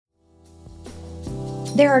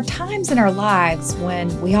There are times in our lives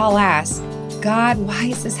when we all ask, God, why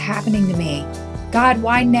is this happening to me? God,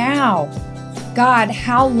 why now? God,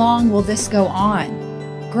 how long will this go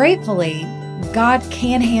on? Gratefully, God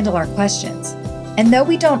can handle our questions. And though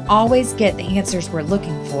we don't always get the answers we're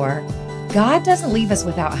looking for, God doesn't leave us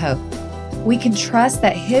without hope. We can trust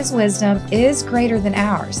that His wisdom is greater than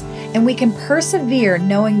ours, and we can persevere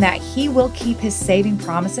knowing that He will keep His saving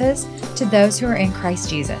promises to those who are in Christ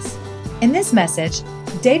Jesus. In this message,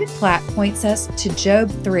 David Platt points us to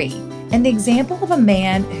Job 3 and the example of a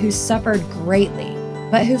man who suffered greatly,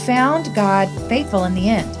 but who found God faithful in the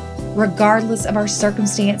end. Regardless of our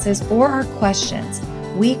circumstances or our questions,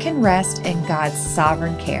 we can rest in God's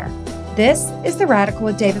sovereign care. This is the Radical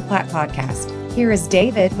with David Platt podcast. Here is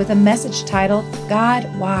David with a message titled, God,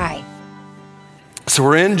 Why? So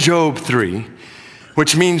we're in Job 3,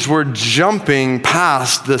 which means we're jumping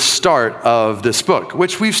past the start of this book,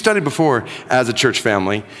 which we've studied before as a church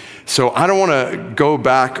family. So I don't want to go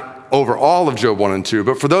back over all of Job 1 and 2,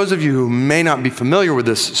 but for those of you who may not be familiar with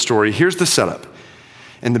this story, here's the setup.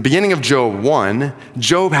 In the beginning of Job 1,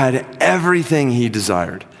 Job had everything he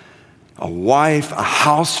desired. A wife, a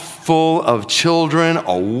house full of children,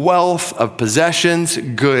 a wealth of possessions,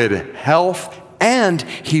 good health, and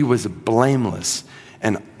he was blameless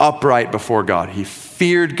and upright before God. He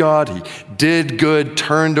feared God, he did good,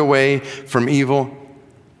 turned away from evil.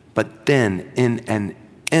 But then in an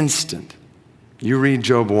instant, you read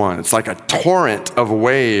Job 1, it's like a torrent of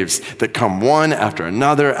waves that come one after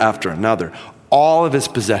another after another. All of his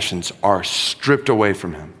possessions are stripped away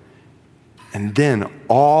from him. And then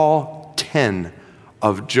all 10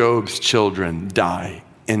 of Job's children die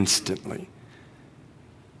instantly.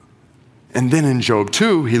 And then in Job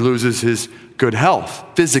 2, he loses his good health.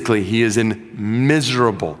 Physically, he is in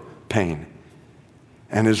miserable pain.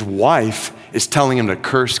 And his wife is telling him to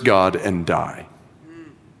curse God and die.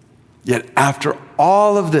 Yet after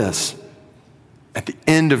all of this, at the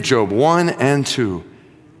end of Job 1 and 2,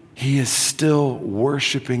 he is still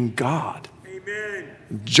worshiping God. Amen.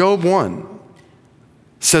 Job 1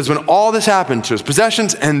 says when all this happened to his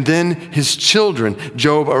possessions and then his children,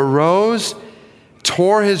 Job arose,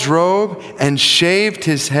 tore his robe, and shaved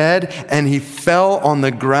his head, and he fell on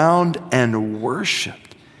the ground and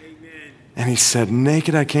worshiped. Amen. And he said,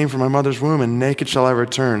 naked I came from my mother's womb, and naked shall I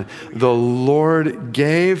return. The Lord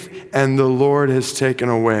gave, and the Lord has taken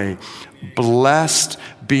away. Blessed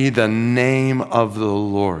be the name of the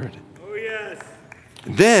Lord. Oh, yes.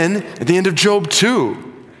 Then, at the end of Job 2,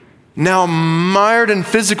 now mired in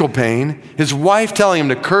physical pain, his wife telling him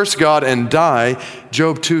to curse God and die,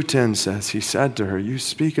 Job 2:10 says, he said to her, you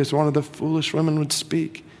speak as one of the foolish women would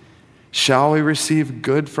speak. Shall we receive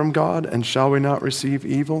good from God, and shall we not receive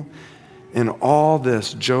evil? In all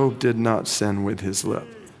this, Job did not sin with his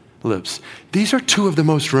lips. These are two of the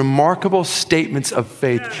most remarkable statements of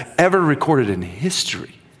faith ever recorded in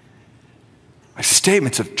history.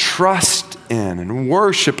 Statements of trust in and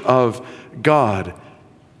worship of God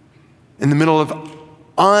in the middle of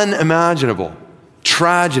unimaginable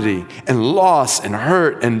tragedy and loss and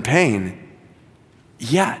hurt and pain.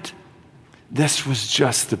 Yet, this was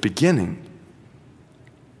just the beginning.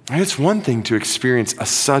 It's one thing to experience a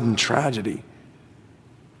sudden tragedy.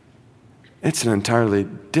 It's an entirely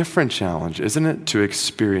different challenge, isn't it, to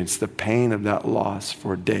experience the pain of that loss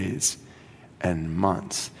for days and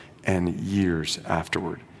months and years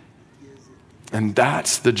afterward. And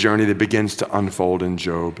that's the journey that begins to unfold in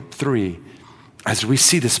Job 3. As we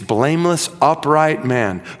see this blameless, upright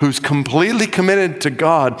man who's completely committed to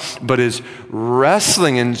God, but is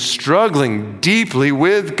wrestling and struggling deeply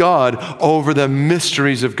with God over the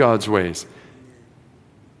mysteries of God's ways.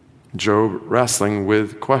 Job wrestling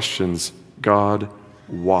with questions. God,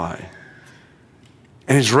 why?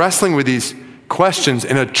 And he's wrestling with these questions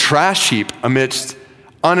in a trash heap amidst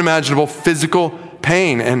unimaginable physical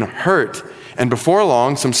pain and hurt. And before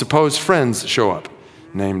long, some supposed friends show up,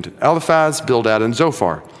 named Eliphaz, Bildad, and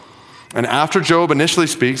Zophar. And after Job initially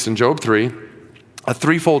speaks in Job 3, a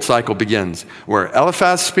threefold cycle begins, where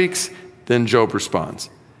Eliphaz speaks, then Job responds.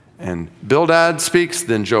 And Bildad speaks,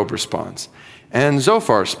 then Job responds. And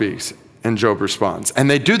Zophar speaks, and Job responds.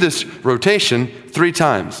 And they do this rotation 3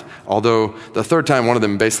 times, although the third time one of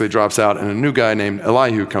them basically drops out and a new guy named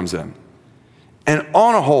Elihu comes in. And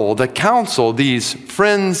on a whole, the counsel these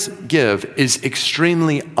friends give is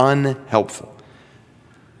extremely unhelpful.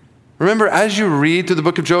 Remember, as you read through the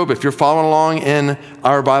book of Job, if you're following along in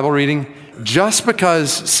our Bible reading, just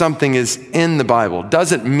because something is in the Bible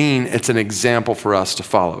doesn't mean it's an example for us to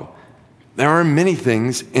follow. There are many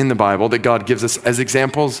things in the Bible that God gives us as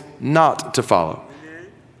examples not to follow.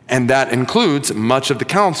 And that includes much of the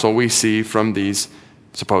counsel we see from these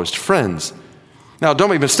supposed friends. Now,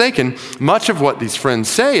 don't be mistaken, much of what these friends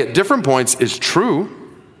say at different points is true,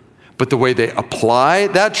 but the way they apply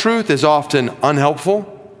that truth is often unhelpful,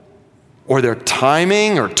 or their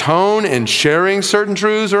timing or tone in sharing certain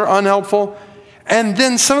truths are unhelpful, and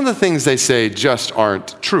then some of the things they say just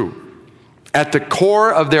aren't true. At the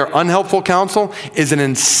core of their unhelpful counsel is an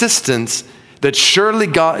insistence that surely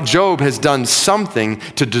Job has done something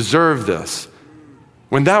to deserve this,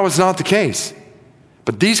 when that was not the case.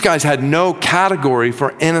 But these guys had no category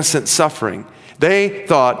for innocent suffering. They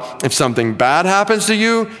thought if something bad happens to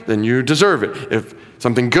you, then you deserve it. If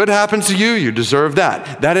something good happens to you, you deserve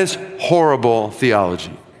that. That is horrible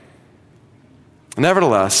theology.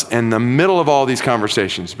 Nevertheless, in the middle of all these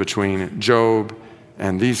conversations between Job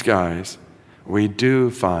and these guys, we do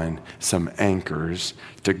find some anchors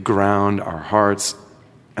to ground our hearts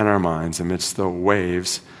and our minds amidst the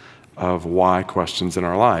waves of why questions in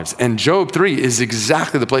our lives. And Job 3 is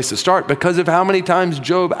exactly the place to start because of how many times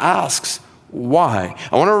Job asks why.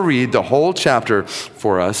 I want to read the whole chapter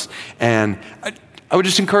for us, and I would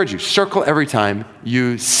just encourage you, circle every time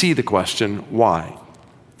you see the question, why?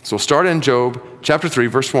 So we'll start in Job chapter 3,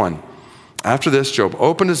 verse 1. After this, Job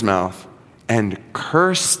opened his mouth and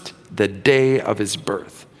cursed the day of his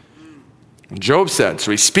birth. Job said, so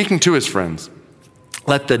he's speaking to his friends,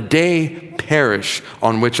 let the day perish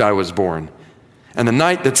on which I was born, and the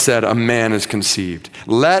night that said a man is conceived.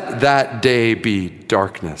 Let that day be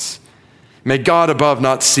darkness. May God above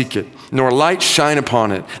not seek it, nor light shine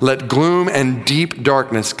upon it. Let gloom and deep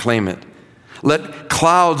darkness claim it. Let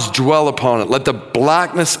clouds dwell upon it. Let the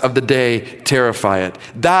blackness of the day terrify it.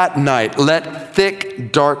 That night, let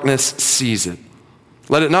thick darkness seize it.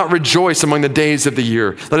 Let it not rejoice among the days of the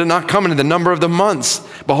year. Let it not come into the number of the months.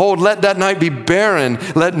 Behold, let that night be barren.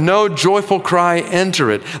 Let no joyful cry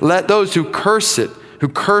enter it. Let those who curse it, who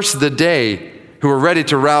curse the day, who are ready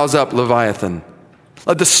to rouse up Leviathan.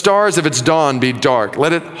 Let the stars of its dawn be dark.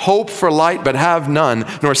 Let it hope for light but have none,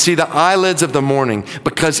 nor see the eyelids of the morning,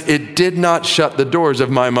 because it did not shut the doors of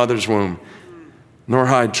my mother's womb, nor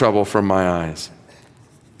hide trouble from my eyes.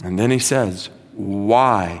 And then he says,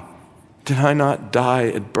 why did I not die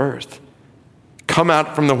at birth? Come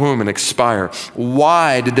out from the womb and expire.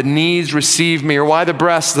 Why did the knees receive me, or why the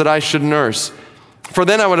breasts that I should nurse? For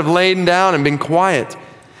then I would have lain down and been quiet.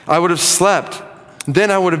 I would have slept. Then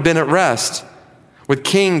I would have been at rest with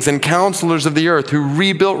kings and counselors of the earth who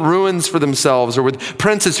rebuilt ruins for themselves, or with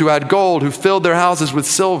princes who had gold, who filled their houses with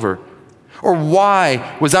silver. Or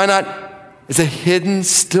why was I not as a hidden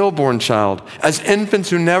stillborn child, as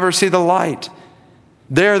infants who never see the light?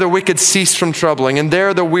 There the wicked cease from troubling, and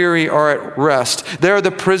there the weary are at rest. There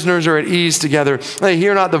the prisoners are at ease together. They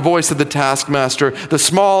hear not the voice of the taskmaster. The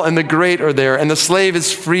small and the great are there, and the slave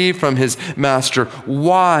is free from his master.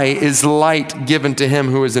 Why is light given to him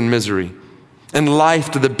who is in misery, and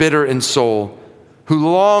life to the bitter in soul, who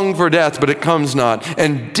long for death, but it comes not,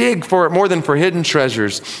 and dig for it more than for hidden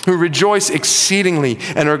treasures, who rejoice exceedingly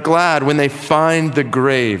and are glad when they find the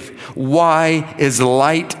grave? Why is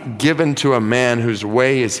light given to a man whose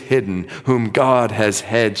way is hidden, whom God has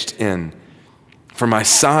hedged in? For my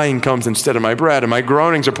sighing comes instead of my bread, and my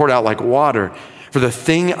groanings are poured out like water. For the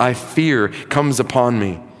thing I fear comes upon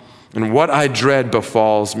me, and what I dread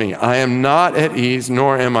befalls me. I am not at ease,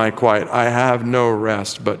 nor am I quiet. I have no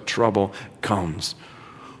rest, but trouble comes.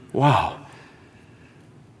 Wow.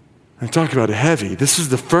 I'm talking about heavy. This is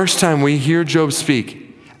the first time we hear Job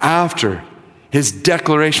speak after his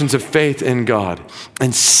declarations of faith in God.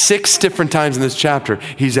 And 6 different times in this chapter,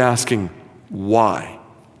 he's asking, why?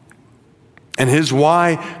 And his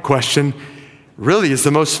why question really is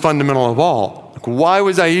the most fundamental of all. Like, why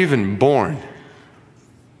was I even born?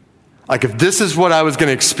 Like, if this is what I was going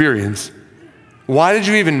to experience, why did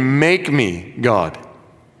you even make me, God?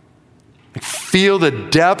 Like, feel the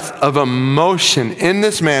depth of emotion in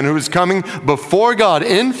this man who is coming before God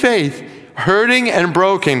in faith, hurting and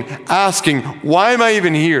broken, asking, why am I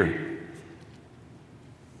even here?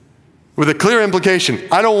 With a clear implication,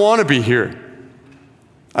 I don't want to be here.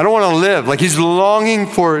 I don't want to live. Like, he's longing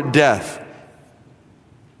for death.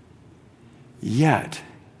 Yet,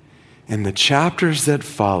 in the chapters that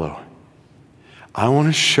follow, I want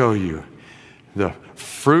to show you the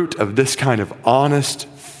fruit of this kind of honest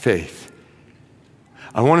faith.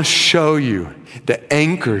 I want to show you the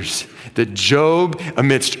anchors that Job,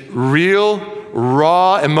 amidst real,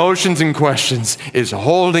 raw emotions and questions, is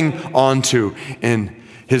holding onto in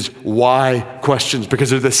his why questions, because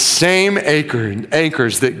they're the same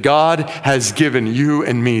anchors that God has given you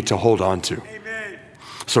and me to hold on to. Amen.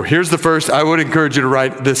 So here's the first. I would encourage you to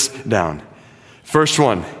write this down. First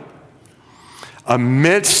one.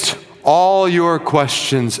 Amidst all your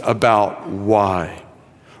questions about why,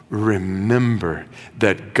 remember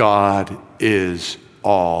that God is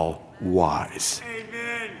all wise.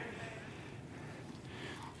 Amen.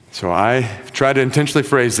 So I try to intentionally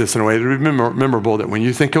phrase this in a way to be memorable, that when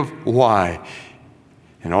you think of why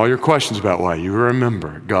and all your questions about why, you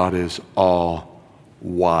remember God is all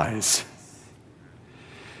wise.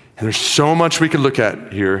 And there's so much we could look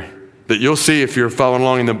at here that you'll see if you're following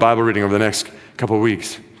along in the Bible reading over the next couple of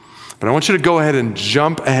weeks. But I want you to go ahead and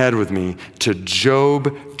jump ahead with me to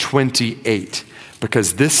Job 28,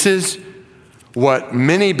 because this is what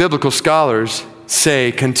many biblical scholars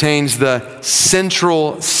say contains the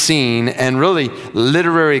central scene and really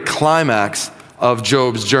literary climax of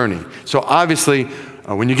Job's journey. So obviously,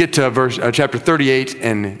 when you get to chapter 38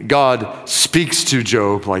 and God speaks to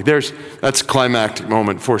Job, that's a climactic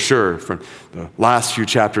moment for sure from the last few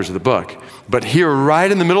chapters of the book. But here,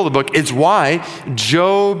 right in the middle of the book, is why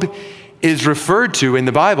Job is referred to in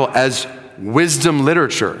the Bible as wisdom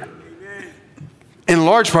literature. In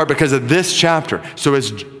large part because of this chapter. So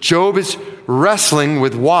as Job is wrestling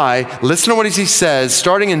with why, listen to what he says,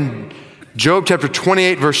 starting in Job chapter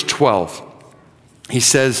 28, verse 12. He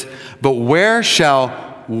says, "But where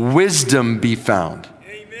shall wisdom be found?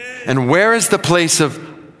 Amen. And where is the place of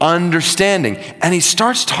understanding?" And he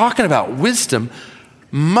starts talking about wisdom,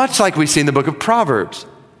 much like we see in the book of Proverbs.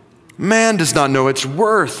 Man does not know its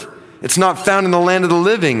worth. It's not found in the land of the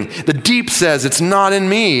living. The deep says, it's not in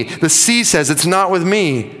me. The sea says, it's not with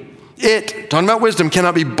me. It, talking about wisdom,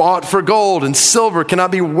 cannot be bought for gold, and silver cannot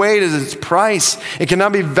be weighed as its price. It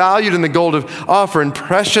cannot be valued in the gold of Ophir, and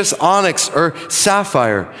precious onyx or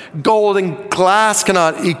sapphire. Gold and glass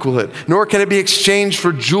cannot equal it, nor can it be exchanged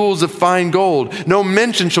for jewels of fine gold. No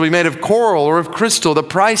mention shall be made of coral or of crystal. The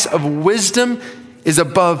price of wisdom is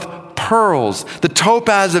above pearls. The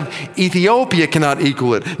topaz of Ethiopia cannot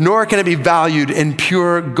equal it, nor can it be valued in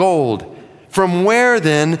pure gold. From where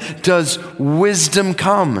then does wisdom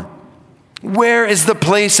come? Where is the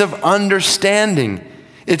place of understanding?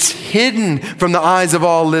 It's hidden from the eyes of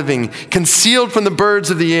all living, concealed from the birds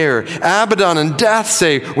of the air. Abaddon and Death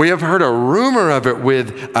say, we have heard a rumor of it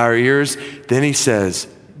with our ears. Then he says,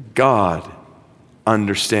 God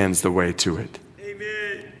understands the way to it.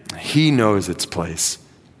 Amen. He knows its place.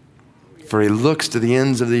 For he looks to the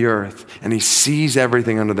ends of the earth, and he sees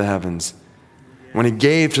everything under the heavens. When he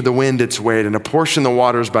gave to the wind its weight, and apportioned the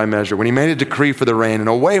waters by measure, when he made a decree for the rain, and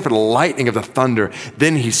a way for the lightning of the thunder,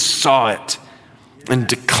 then he saw it and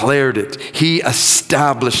declared it. He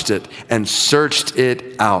established it and searched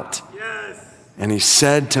it out. Yes. And he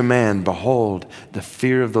said to man, behold, the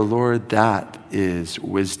fear of the Lord, that is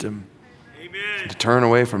wisdom. Amen. To turn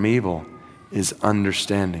away from evil is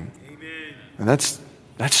understanding. Amen. And that's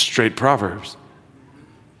straight Proverbs.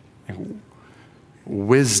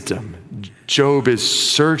 Wisdom. Job is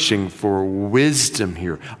searching for wisdom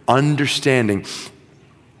here, understanding.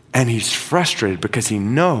 And he's frustrated because he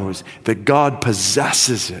knows that God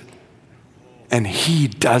possesses it and he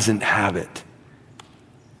doesn't have it.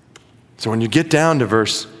 So when you get down to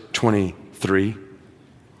verse 23,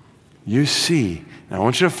 you see, now I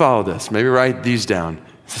want you to follow this. Maybe write these down.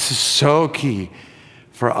 This is so key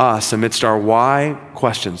for us amidst our why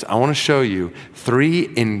questions. I want to show you 3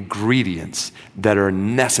 ingredients that are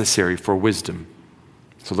necessary for wisdom.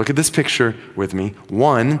 So look at this picture with me.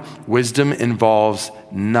 1, wisdom involves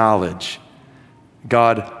knowledge.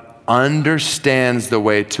 God understands the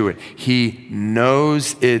way to it. He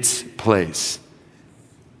knows its place.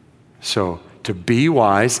 So to be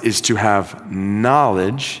wise is to have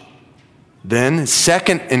knowledge. Then,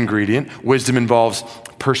 second ingredient, wisdom involves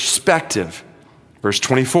perspective. Verse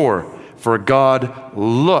 24, for God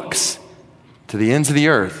looks to the ends of the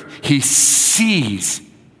earth. He sees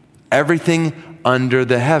everything under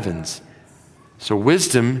the heavens. So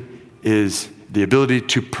wisdom is the ability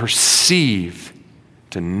to perceive,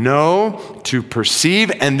 to know, to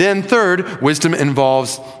perceive. And then third, wisdom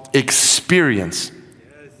involves experience.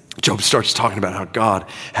 Job starts talking about how God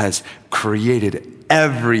has created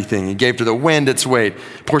everything. He gave to the wind its weight,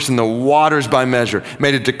 portioned the waters by measure,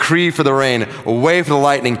 made a decree for the rain, a way for the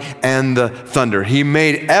lightning and the thunder. He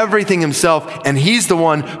made everything himself, and he's the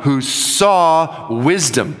one who saw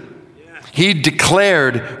wisdom. He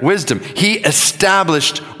declared wisdom. He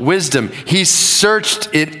established wisdom. He searched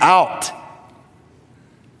it out.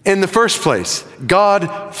 In the first place,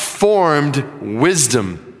 God formed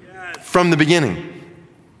wisdom from the beginning.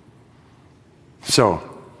 So,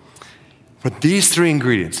 with these 3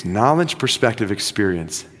 ingredients, knowledge, perspective,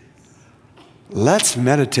 experience, let's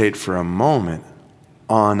meditate for a moment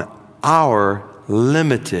on our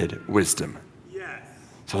limited wisdom. Yes.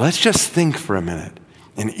 So let's just think for a minute.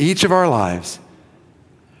 in each of our lives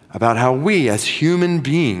about how we as human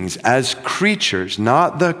beings, as creatures,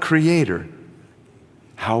 not the Creator,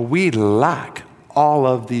 how we lack all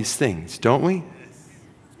of these things, don't we?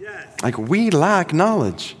 Yes. Like we lack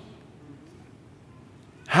knowledge.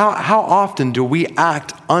 How often do we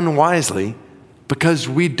act unwisely because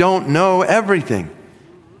we don't know everything?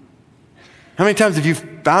 How many times have you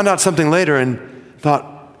found out something later and thought,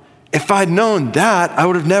 if I'd known that, I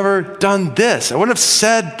would have never done this. I wouldn't have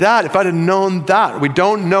said that if I'd have known that. We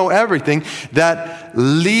don't know everything. That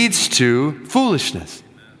leads to foolishness.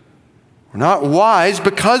 We're not wise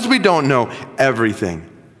because we don't know everything.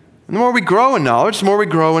 And the more we grow in knowledge, the more we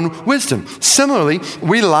grow in wisdom. Similarly,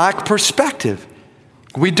 we lack perspective.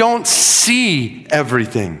 We don't see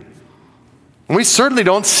everything. And we certainly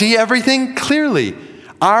don't see everything clearly.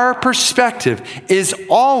 Our perspective is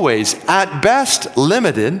always, at best,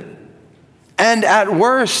 limited, and at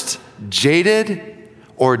worst, jaded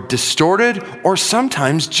or distorted or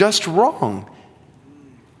sometimes just wrong.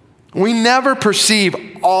 We never perceive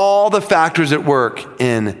all the factors at work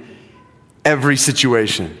in every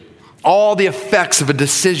situation, all the effects of a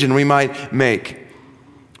decision we might make.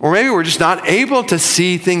 Or maybe we're just not able to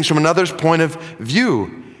see things from another's point of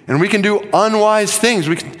view, and we can do unwise things.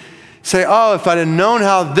 We can say, oh, if I'd have known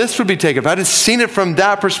how this would be taken, if I'd have seen it from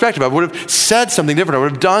that perspective, I would have said something different. I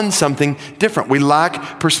would have done something different. We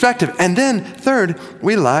lack perspective. And then third,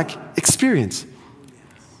 we lack experience.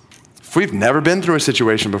 If we've never been through a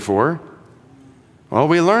situation before, well,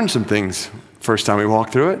 we learn some things first time we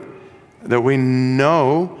walk through it that we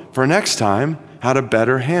know for next time how to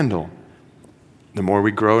better handle. The more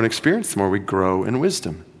we grow in experience, the more we grow in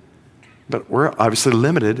wisdom. But we're obviously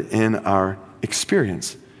limited in our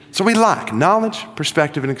experience. So we lack knowledge,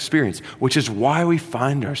 perspective, and experience, which is why we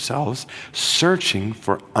find ourselves searching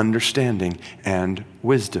for understanding and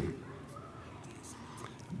wisdom.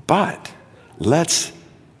 But let's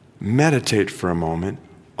meditate for a moment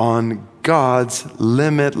on God's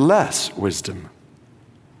limitless wisdom.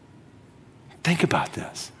 Think about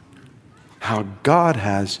this. How God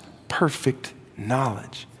has perfect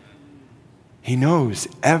knowledge. He knows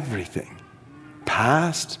everything.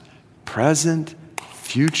 Past, present,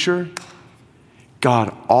 future.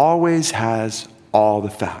 God always has all the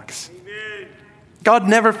facts. Amen. God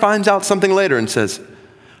never finds out something later and says,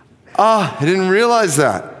 I didn't realize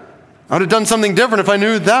that. I would have done something different if I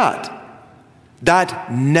knew that.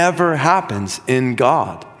 That never happens in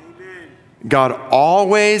God. Amen. God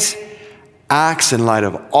always acts in light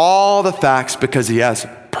of all the facts because he has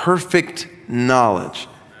perfect knowledge.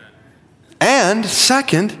 And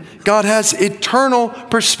second, God has eternal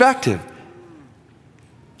perspective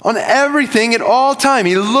on everything at all time.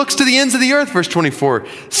 He looks to the ends of the earth, verse 24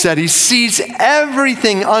 said. He sees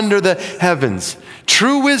everything under the heavens.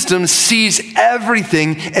 True wisdom sees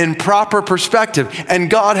everything in proper perspective, and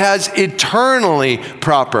God has eternally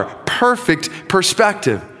proper, perfect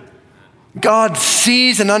perspective. God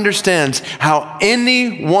sees and understands how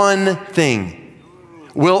any one thing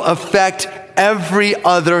will affect every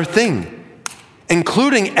other thing,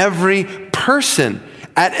 including every person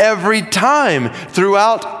at every time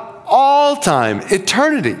throughout all time,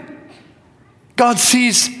 eternity. God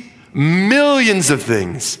sees millions of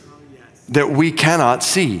things that we cannot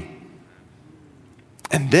see.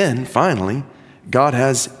 And then finally, God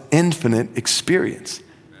has infinite experience.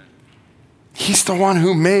 He's the one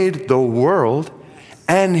who made the world,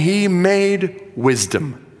 and he made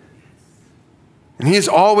wisdom. And he has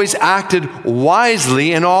always acted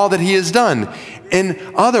wisely in all that he has done. In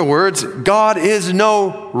other words, God is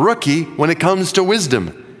no rookie when it comes to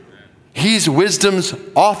wisdom. He's wisdom's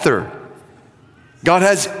author. God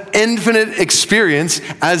has infinite experience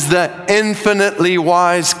as the infinitely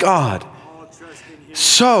wise God.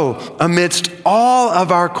 So, amidst all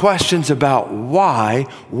of our questions about why,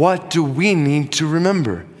 what do we need to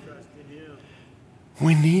remember?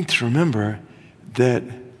 We need to remember that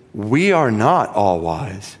we are not all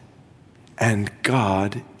wise, and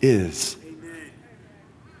God is.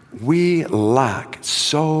 We lack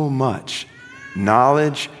so much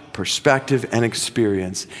knowledge, perspective, and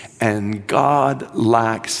experience, and God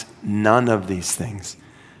lacks none of these things.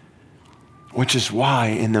 Which is why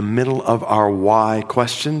in the middle of our why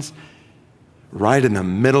questions, right in the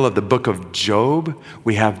middle of the book of Job,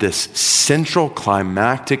 we have this central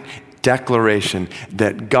climactic declaration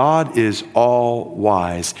that God is all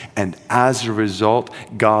wise, and as a result,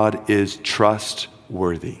 God is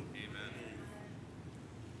trustworthy.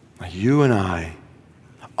 You and I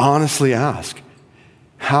honestly ask,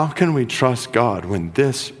 how can we trust God when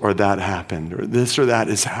this or that happened, or this or that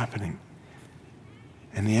is happening?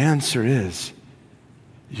 And the answer is,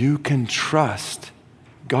 you can trust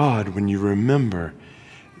God when you remember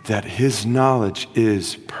that his knowledge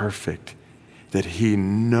is perfect, that he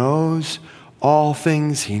knows all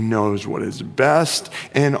things, he knows what is best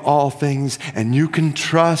in all things, and you can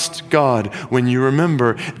trust God when you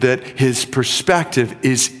remember that his perspective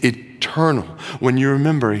is eternal. When you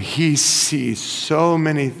remember he sees so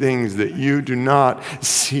many things that you do not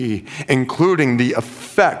see, including the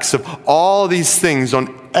effects of all these things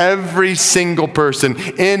on every single person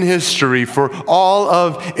in history for all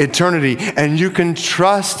of eternity. And you can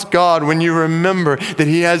trust God when you remember that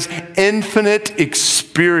he has infinite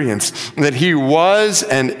experience, that he was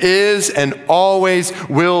and is and always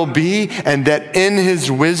will be, and that in his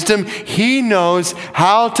wisdom, he knows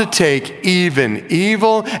how to take even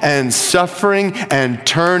evil and suffering and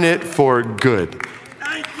turn it for good.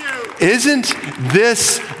 Isn't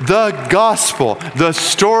this the gospel, the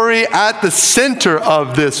story at the center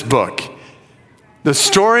of this book? The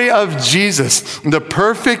story of Jesus, the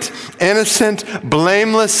perfect, innocent,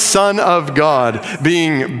 blameless Son of God,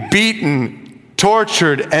 being beaten,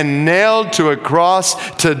 tortured, and nailed to a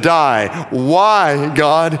cross to die. Why,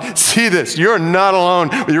 God? See this. You're not alone.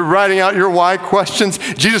 You're writing out your why questions.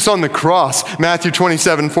 Jesus on the cross, Matthew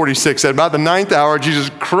 27:46, at about the 9th hour, Jesus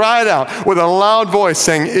cried out with a loud voice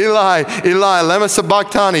saying, Eli, Eli, lema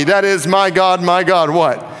sabachthani. That is, my God,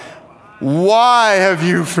 what? Why have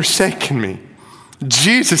you forsaken me?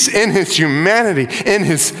 Jesus, in his humanity, in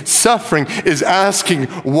his suffering, is asking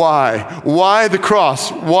why. Why the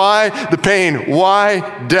cross? Why the pain?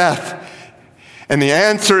 Why death? And the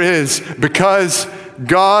answer is because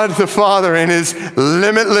God the Father, in his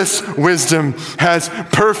limitless wisdom, has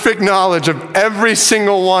perfect knowledge of every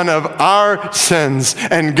single one of our sins.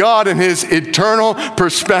 And God, in his eternal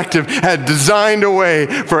perspective, had designed a way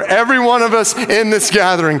for every one of us in this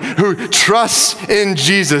gathering who trusts in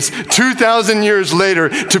Jesus 2,000 years later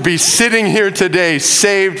to be sitting here today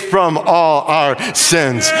saved from all our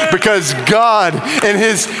sins. Because God, in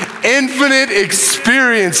his infinite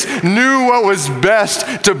experience, knew what was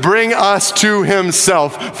best to bring us to himself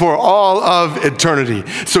for all of eternity.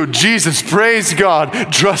 So Jesus, praise God,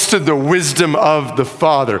 trusted the wisdom of the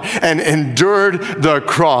Father and endured the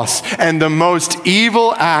cross and the most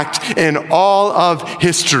evil act in all of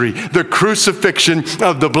history, the crucifixion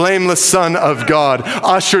of the blameless Son of God,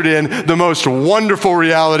 ushered in the most wonderful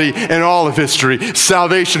reality in all of history,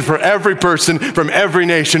 salvation for every person from every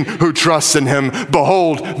nation who trusts in him.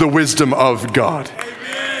 Behold the wisdom of God.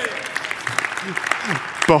 Amen.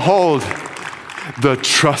 Behold the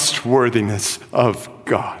trustworthiness of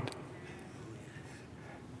God.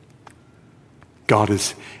 God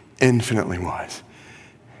is infinitely wise,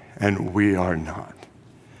 and we are not.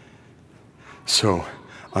 So,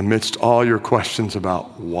 amidst all your questions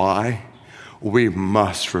about why, we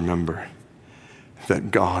must remember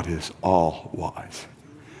that God is all wise.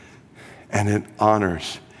 And it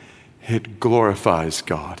honors, it glorifies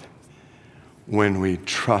God when we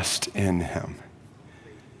trust in him.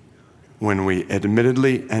 When we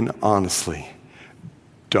admittedly and honestly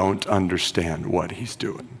don't understand what he's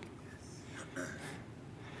doing.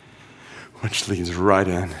 Which leads right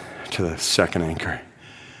in to the second anchor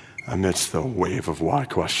amidst the wave of why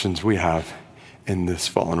questions we have in this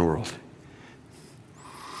fallen world.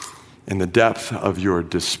 In the depth of your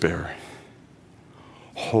despair,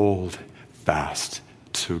 hold fast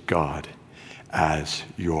to God as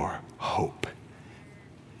your hope.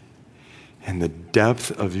 In the depth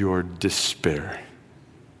of your despair,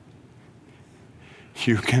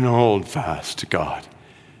 you can hold fast to God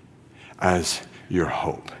as your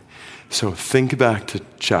hope. So think back to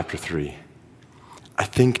chapter 3. I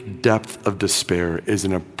think depth of despair is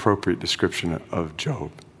an appropriate description of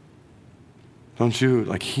Job. Don't you?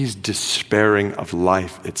 Like, he's despairing of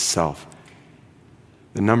life itself.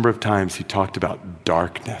 The number of times he talked about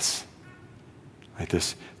darkness, like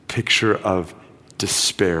this picture of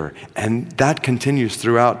despair. And that continues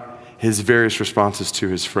throughout his various responses to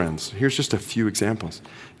his friends. Here's just a few examples.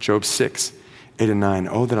 Job 6, 8 and 9.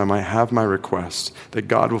 Oh, that I might have my request, that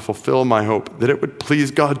God will fulfill my hope, that it would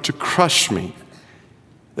please God to crush me,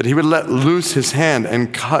 that he would let loose his hand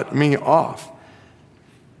and cut me off.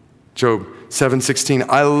 Job 7:16.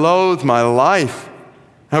 I loathe my life.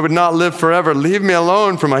 I would not live forever. Leave me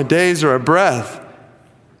alone, for my days are a breath.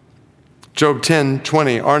 Job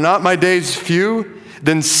 10:20, are not my days few?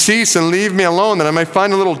 Then cease and leave me alone, that I may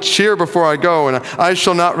find a little cheer before I go, and I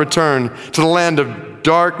shall not return to the land of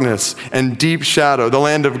darkness and deep shadow, the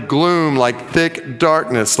land of gloom like thick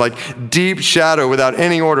darkness, like deep shadow without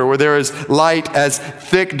any order, where there is light as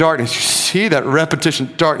thick darkness. You see that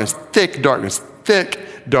repetition, darkness, thick darkness, thick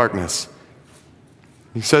darkness.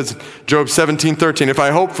 He says, Job 17:13, if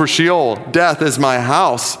I hope for Sheol, death is my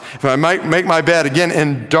house. If I might make my bed again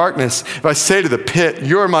in darkness, if I say to the pit,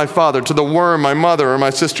 you're my father, to the worm, my mother or my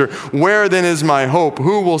sister, where then is my hope?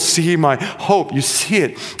 Who will see my hope? You see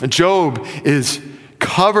it. Job is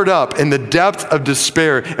covered up in the depth of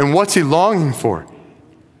despair. And what's he longing for?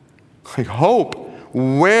 Like, hope.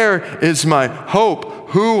 Where is my hope?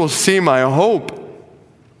 Who will see my hope?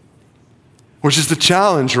 Which is the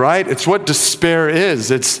challenge, right? It's what despair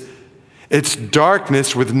is. It's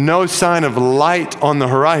darkness with no sign of light on the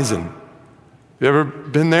horizon. You ever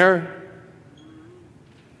been there?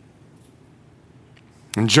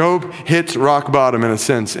 And Job hits rock bottom in a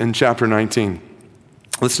sense in chapter 19.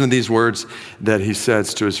 Listen to these words that he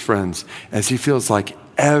says to his friends as he feels like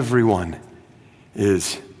everyone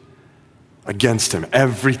is against him.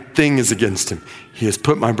 Everything is against him. He has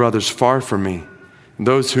put my brothers far from me.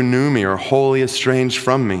 Those who knew me are wholly estranged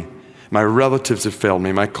from me. My relatives have failed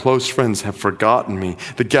me. My close friends have forgotten me.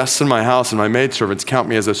 The guests in my house and my maidservants count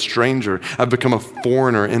me as a stranger. I've become a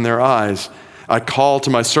foreigner in their eyes. I call to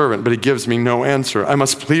my servant, but he gives me no answer. I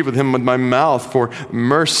must plead with him with my mouth for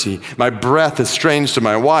mercy. My breath is strange to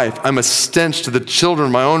my wife. I'm a stench to the children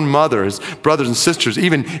of my own mother. His brothers and sisters,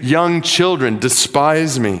 even young children,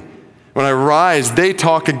 despise me. When I rise, they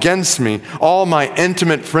talk against me. All my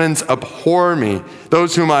intimate friends abhor me.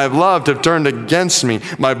 Those whom I have loved have turned against me.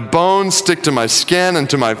 My bones stick to my skin and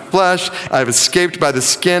to my flesh. I have escaped by the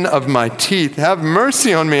skin of my teeth. Have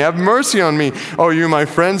mercy on me. Have mercy on me, O you, my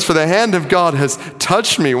friends, for the hand of God has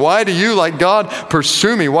touched me. Why do you, like God,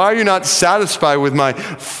 pursue me? Why are you not satisfied with my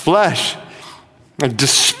flesh?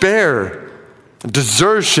 Despair,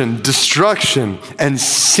 desertion, destruction, and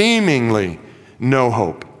seemingly no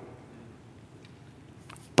hope.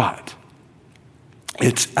 But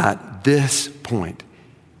it's at this point,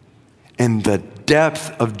 in the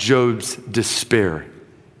depth of Job's despair,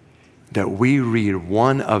 that we read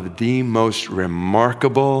one of the most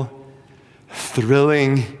remarkable,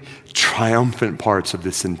 thrilling, triumphant parts of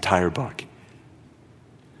this entire book.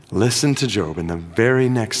 Listen to Job in the very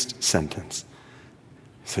next sentence.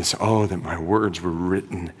 It says, oh, that my words were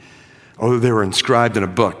written. Oh, they were inscribed in a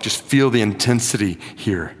book. Just feel the intensity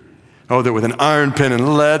here. Oh, that with an iron pen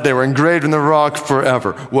and lead, they were engraved in the rock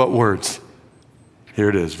forever. What words? Here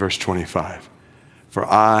it is, verse 25. For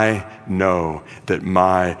I know that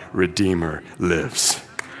my Redeemer lives.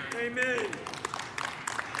 Amen.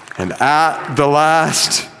 And at the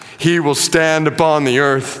last, he will stand upon the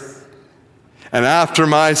earth. And after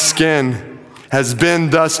my skin has been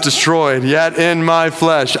thus destroyed, yet in my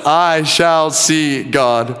flesh I shall see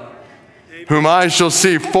God, whom I shall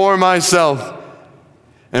see for myself.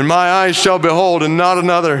 And my eyes shall behold, and not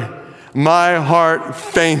another. My heart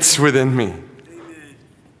faints within me. Amen.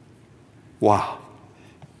 Wow.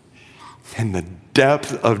 In the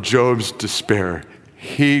depth of Job's despair,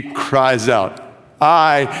 he cries out,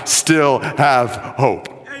 I still have hope.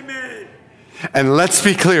 Amen. And let's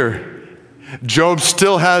be clear, Job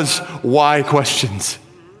still has why questions.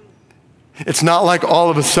 It's not like all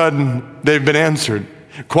of a sudden they've been answered.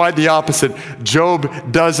 Quite the opposite.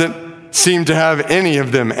 Job doesn't seem to have any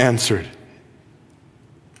of them answered.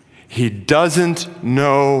 He doesn't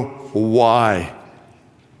know why.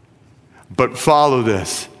 But follow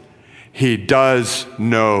this. He does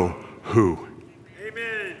know who.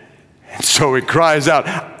 Amen. And so he cries out,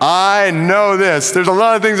 I know this. There's a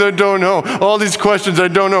lot of things I don't know. All these questions I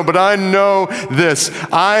don't know, but I know this.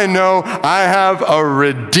 I know I have a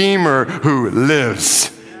Redeemer who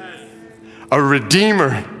lives. A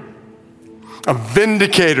Redeemer. A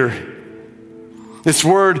vindicator. This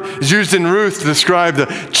word is used in Ruth to describe the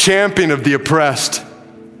champion of the oppressed.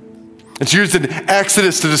 It's used in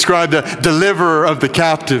Exodus to describe the deliverer of the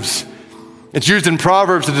captives. It's used in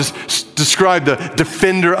Proverbs to describe the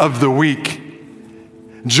defender of the weak.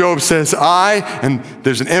 Job says, I, and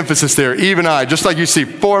there's an emphasis there, even I, just like you see,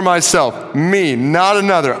 for myself, me, not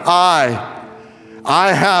another, I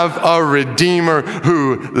have a Redeemer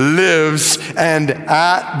who lives, and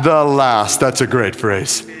at the last, that's a great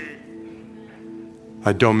phrase.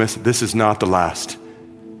 I don't miss it. This is not the last.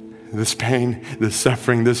 This pain, this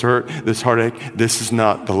suffering, this hurt, this heartache, this is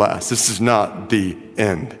not the last. This is not the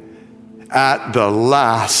end. At the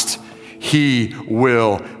last, he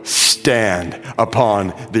will stand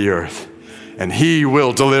upon the earth. And he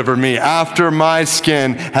will deliver me after my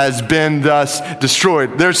skin has been thus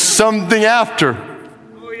destroyed. There's something after.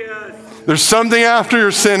 There's something after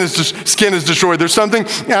your skin is destroyed. There's something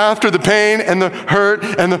after the pain and the hurt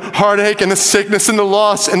and the heartache and the sickness and the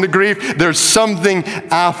loss and the grief. There's something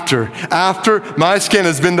after. After my skin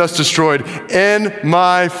has been thus destroyed, in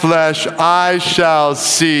my flesh I shall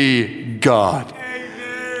see God. Amen.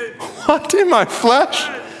 What? In my flesh?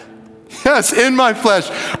 Yes, in my flesh.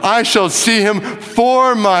 I shall see him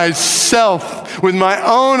for myself. With my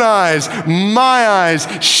own eyes, my eyes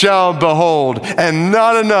shall behold, and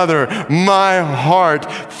not another. My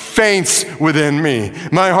heart faints within me.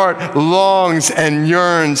 My heart longs and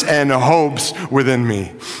yearns and hopes within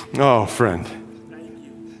me. Oh, friend,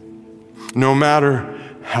 no matter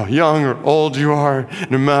how young or old you are,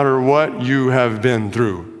 no matter what you have been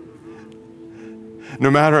through, no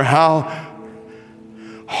matter how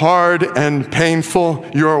hard and painful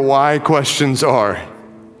your why questions are,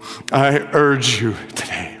 I urge you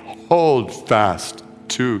today, hold fast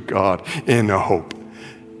to God in hope.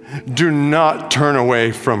 Do not turn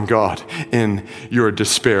away from God in your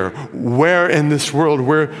despair. Where in this world,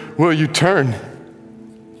 where will you turn?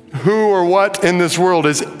 Who or what in this world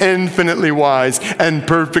is infinitely wise and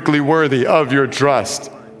perfectly worthy of your trust?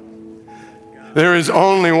 There is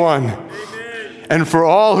only one. And for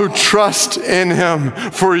all who trust in him,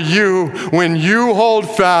 for you, when you hold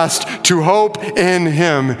fast to hope in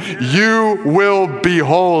him, you will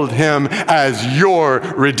behold him as your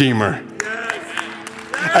Redeemer.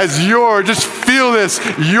 As your, just feel this,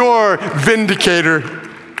 your vindicator,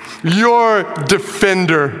 your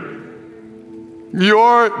defender,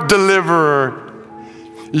 your deliverer,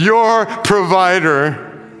 your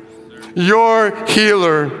provider, your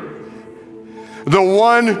healer, the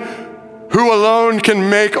one who alone can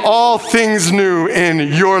make all things new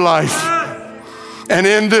in your life. And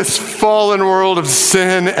in this fallen world of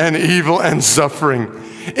sin and evil and suffering,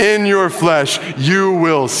 in your flesh, you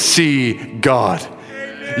will see God,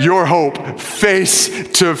 your hope, face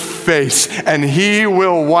to face. And he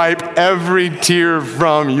will wipe every tear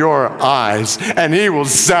from your eyes, and he will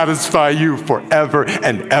satisfy you forever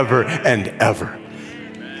and ever and ever.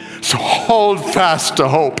 So hold fast to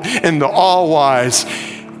hope in the all-wise,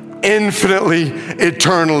 infinitely,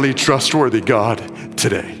 eternally trustworthy God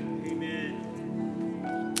today.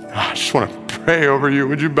 I just want to pray over you.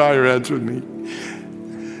 Would you bow your heads with me?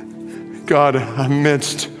 God,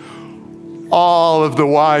 amidst all of the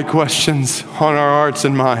why questions on our hearts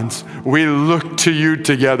and minds, we look to you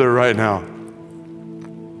together right now.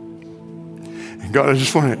 And God, I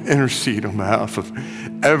just want to intercede on behalf of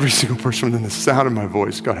every single person within the sound of my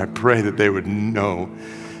voice. God, I pray that they would know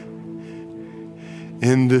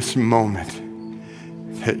in this moment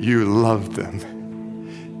that you love them,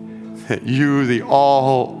 that you, the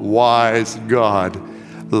all-wise God,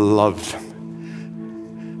 love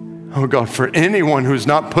them. Oh God, for anyone who's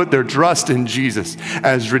not put their trust in Jesus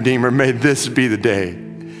as Redeemer, may this be the day.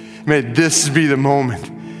 May this be the moment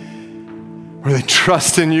where they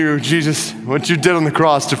trust in you, Jesus, what you did on the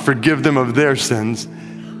cross to forgive them of their sins,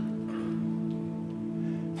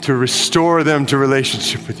 to restore them to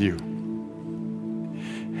relationship with you.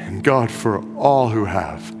 And God, for all who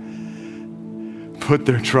have put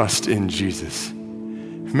their trust in Jesus,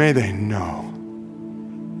 may they know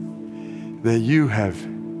that you have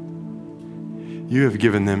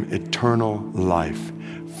given them eternal life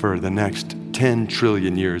for the next 10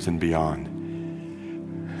 trillion years and beyond,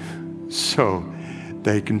 so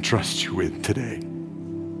they can trust you with today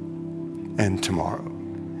and tomorrow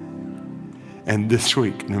and this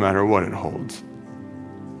week, no matter what it holds.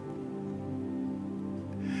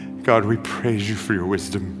 God, we praise you for your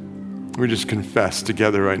wisdom. We just confess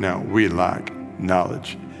together right now, we lack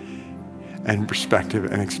knowledge and perspective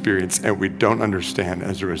and experience, and we don't understand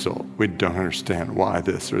as a result. We don't understand why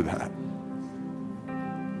this or that.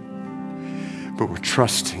 But we're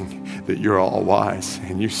trusting that you're all wise,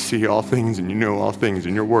 and you see all things, and you know all things,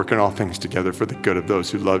 and you're working all things together for the good of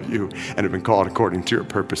those who love you and have been called according to your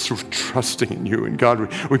purpose. So we're trusting in you. And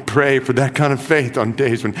God, we pray for that kind of faith on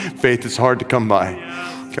days when faith is hard to come by.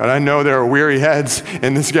 God, I know there are weary heads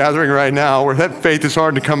in this gathering right now where that faith is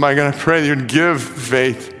hard to come by. God, I pray that you'd give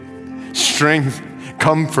faith, strength,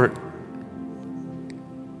 comfort,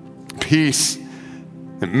 peace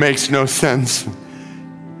that makes no sense,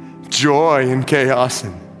 joy in chaos,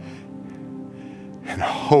 and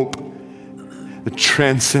hope that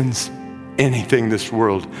transcends anything this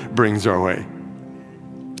world brings our way.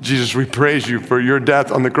 Jesus, we praise you for your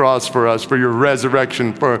death on the cross for us, for your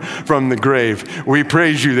resurrection from the grave. We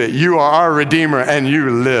praise you that you are our Redeemer and you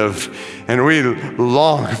live. And we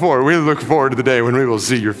look forward to the day when we will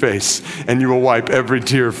see your face and you will wipe every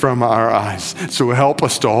tear from our eyes. So help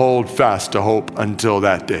us to hold fast to hope until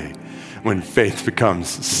that day when faith becomes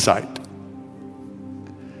sight.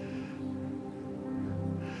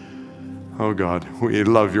 Oh God, we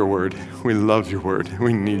love your word. We love your word.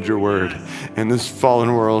 We need your word. In this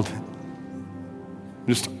fallen world,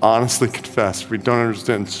 just honestly confess, we don't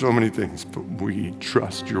understand so many things, but we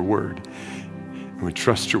trust your word. And we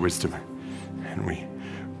trust your wisdom. And we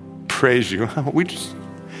praise you.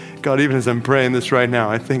 God, even as I'm praying this right now,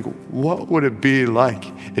 I think, what would it be like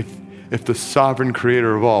if the sovereign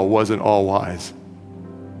creator of all wasn't all wise?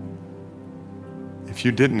 If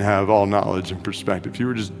you didn't have all knowledge and perspective, you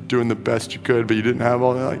were just doing the best you could, but you didn't have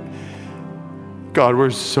all that. God,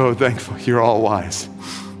 we're so thankful you're all wise.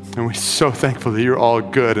 And we're so thankful that you're all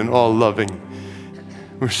good and all loving.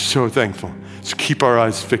 We're so thankful. So keep our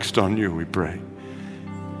eyes fixed on you, we pray.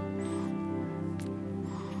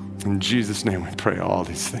 In Jesus' name, we pray all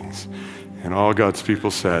these things. And all God's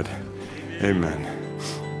people said,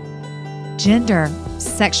 amen. Gender,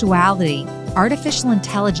 sexuality, artificial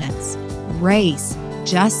intelligence, race,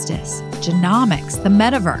 justice, genomics, the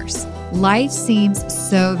metaverse. Life seems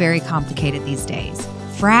so very complicated these days,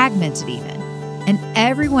 fragmented even, and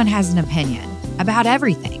everyone has an opinion about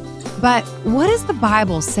everything. But what does the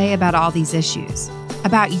Bible say about all these issues?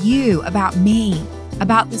 About you, about me,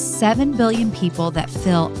 about the 7 billion people that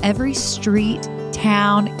fill every street,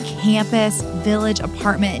 town, campus, village,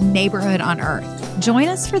 apartment, and neighborhood on earth. Join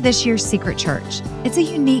us for this year's Secret Church. It's a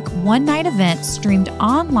unique one-night event streamed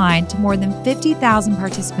online to more than 50,000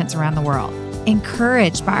 participants around the world.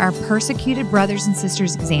 Encouraged by our persecuted brothers and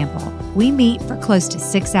sisters' example, we meet for close to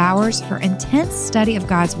 6 hours for intense study of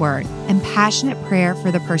God's Word and passionate prayer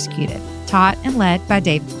for the persecuted, taught and led by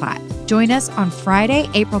David Platt. Join us on Friday,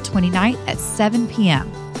 April 29th at 7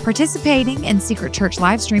 p.m. Participating in Secret Church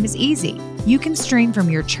Livestream is easy. You can stream from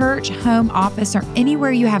your church, home, office, or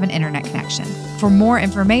anywhere you have an internet connection. For more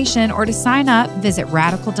information or to sign up, visit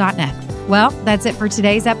radical.net. Well, that's it for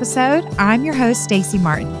today's episode. I'm your host, Stacey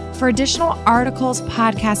Martin. For additional articles,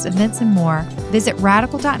 podcasts, events, and more, visit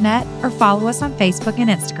radical.net or follow us on Facebook and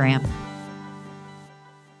Instagram.